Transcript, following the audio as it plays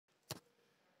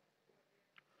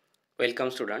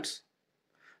Welcome students.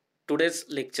 Today's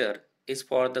lecture is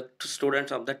for the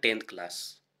students of the 10th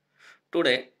class.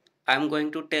 Today I am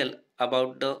going to tell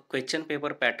about the question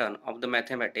paper pattern of the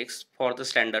mathematics for the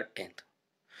standard 10th.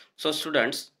 So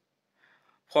students,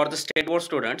 for the state board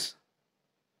students,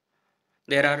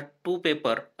 there are two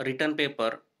written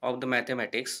paper of the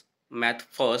mathematics, math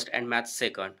first and math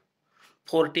second,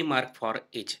 40 mark for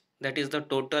each. That is the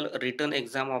total written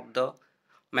exam of the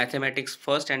mathematics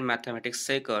first and mathematics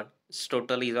second.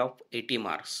 Total is of 80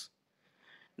 marks.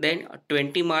 Then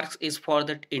 20 marks is for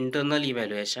the internal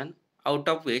evaluation, out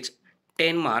of which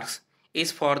 10 marks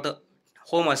is for the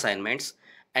home assignments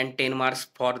and 10 marks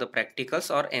for the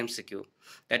practicals or MCQ.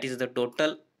 That is the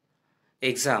total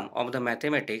exam of the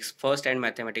mathematics first and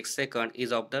mathematics second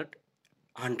is of the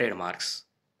 100 marks.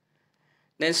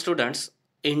 Then students,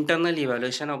 internal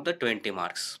evaluation of the 20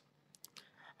 marks,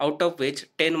 out of which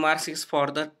 10 marks is for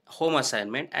the home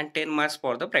assignment and 10 marks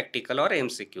for the practical or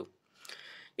MCQ.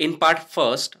 In part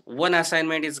first, one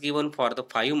assignment is given for the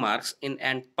 5 marks.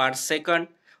 And part second,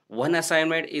 one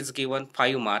assignment is given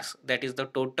 5 marks. That is the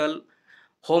total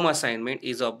home assignment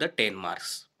is of the 10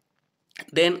 marks.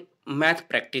 Then math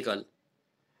practical.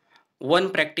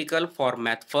 One practical for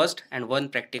math first and one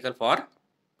practical for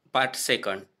part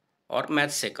second or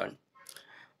math second.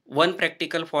 One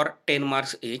practical for 10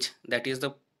 marks each. That is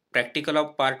the practical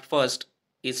of part first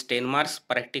is 10 marks,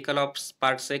 practical of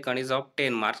part second is of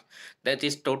 10 marks. That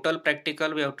is total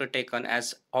practical we have to take on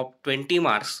as of 20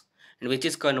 marks, and which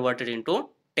is converted into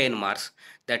 10 marks.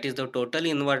 That is the total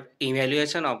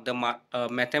evaluation of the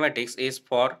mathematics is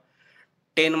for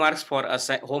 10 marks for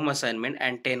home assignment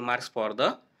and 10 marks for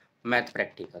the math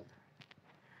practical.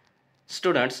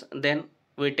 Students, then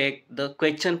we take the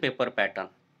question paper pattern.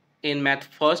 In math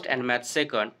first and math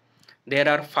second, there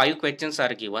are 5 questions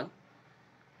are given.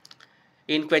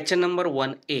 In question number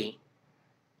 1A,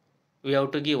 we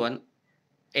have to given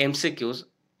MCQs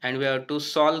and we have to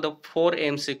solve the 4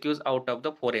 MCQs out of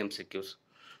the 4 MCQs.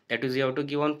 That is, you have to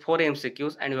given 4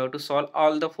 MCQs and you have to solve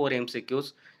all the 4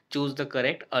 MCQs. Choose the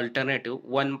correct alternative,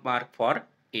 1 mark for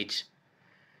each.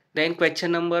 Then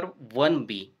question number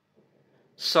 1B,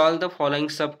 solve the following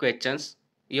sub questions.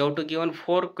 You have to given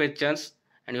 4 questions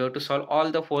and you have to solve all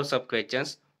the 4 sub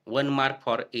questions, 1 mark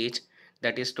for each.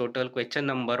 That is total question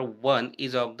number 1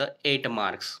 is of the 8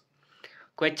 marks.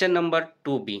 Question number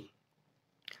 2B,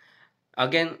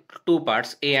 again 2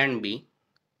 parts, A and B.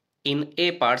 In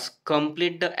A parts,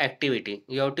 complete the activity.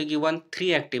 You have to give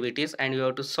 3 activities and you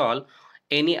have to solve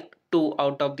any 2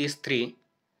 out of these 3,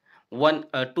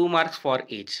 2 marks for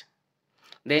each.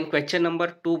 Then question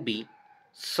number 2B,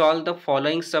 solve the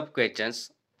following sub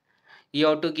questions. You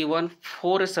have to give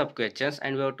 4 sub questions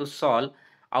and you have to solve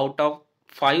out of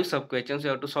 5 sub questions.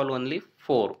 You have to solve only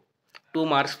 4, 2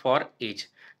 marks for each.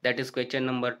 That is question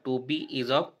number 2B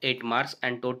is of 8 marks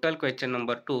and total question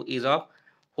number 2 is of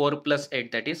 4 plus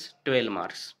 8, that is 12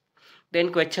 marks.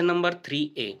 Then question number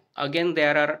 3A, again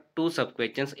there are 2 sub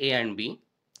questions, A and B.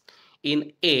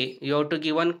 In A, you have to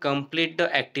give complete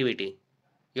the activity.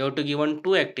 You have to give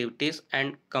 2 activities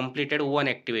and completed 1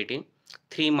 activity,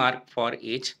 3 mark for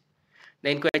each.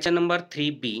 Then question number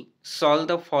 3B, solve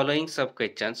the following sub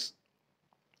questions,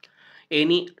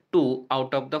 any 2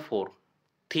 out of the 4,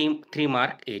 3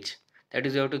 mark each. That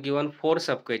is, you have to give 4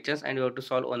 sub questions and you have to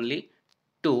solve only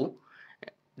 2,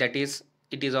 that is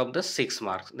it is of the 6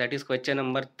 marks. That is question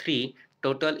number 3,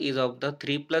 total is of the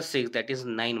 3 plus 6, that is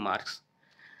 9 marks.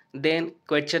 Then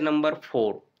question number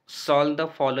 4, solve the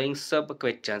following sub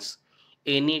questions,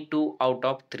 any 2 out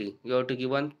of 3. You have to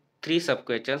give 3 sub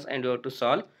questions and you have to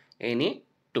solve any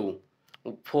 2,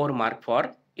 4 mark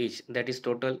for each. That is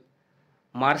total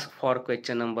marks for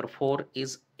question number 4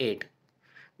 is 8.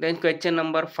 Then question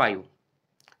number 5,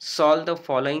 solve the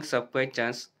following sub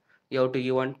questions. You have to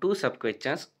give 2 sub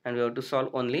questions and you have to solve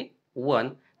only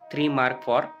 1, 3 mark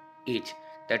for each.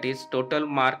 That is total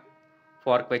mark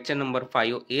for question number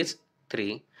 5 is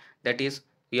 3. That is,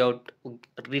 you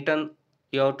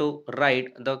have to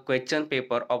write the question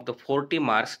paper of the 40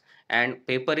 marks and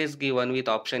paper is given with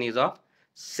option is of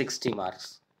 60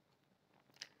 marks.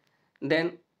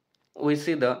 Then we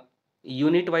see the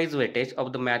unit wise weightage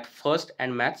of the math first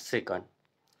and math second.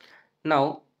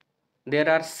 Now there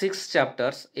are 6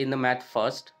 chapters in the math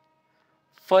first.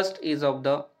 First is of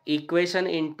the equation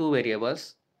in 2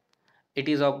 variables. It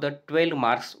is of the 12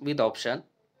 marks with option.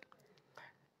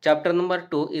 Chapter number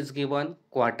 2 is given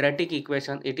quadratic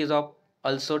equation. It is of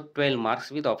also 12 marks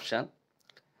with option.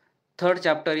 Third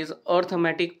chapter is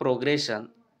arithmetic progression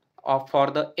for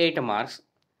the 8 marks.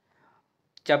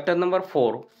 Chapter number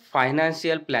 4,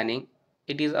 financial planning.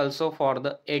 It is also for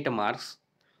the 8 marks.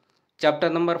 Chapter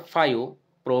number 5,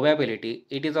 probability,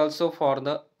 it is also for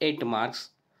the 8 marks,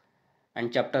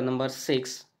 and chapter number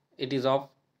 6, it is of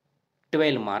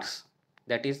 12 marks.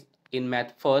 That is, in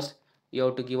math first you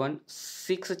have to given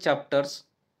 6 chapters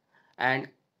and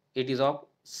it is of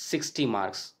 60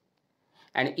 marks,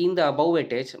 and in the above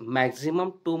weightage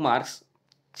maximum 2 marks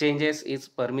changes is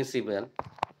permissible.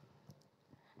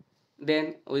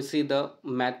 Then we see the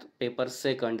math paper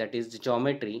second, that is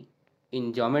geometry.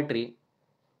 In geometry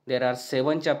there are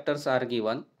 7 chapters are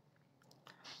given.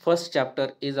 First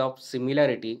chapter is of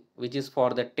similarity, which is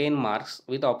for the 10 marks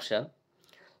with option.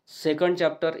 Second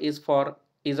chapter is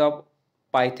of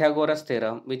Pythagoras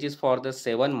theorem, which is for the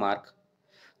 7 mark.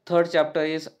 Third chapter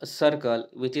is circle,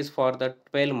 which is for the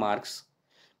 12 marks.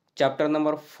 Chapter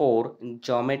number 4,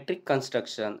 geometric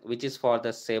construction, which is for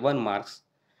the 7 marks.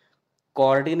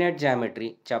 Coordinate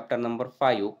geometry, chapter number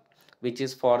 5, which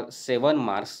is for 7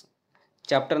 marks.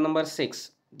 Chapter number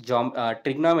 6,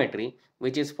 trigonometry,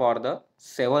 which is for the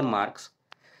 7 marks.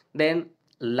 Then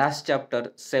last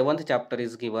chapter, 7th chapter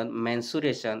is given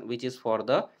mensuration, which is for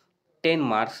the 10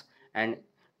 marks, and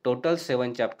total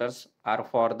 7 chapters are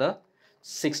for the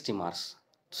 60 marks.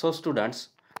 So students,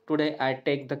 today I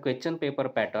take the question paper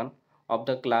pattern of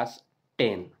the class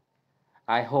 10.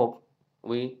 I hope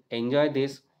we enjoy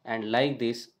this and like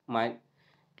this my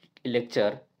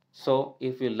lecture. So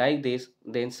if you like this,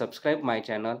 then subscribe my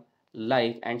channel,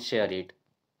 like and share it.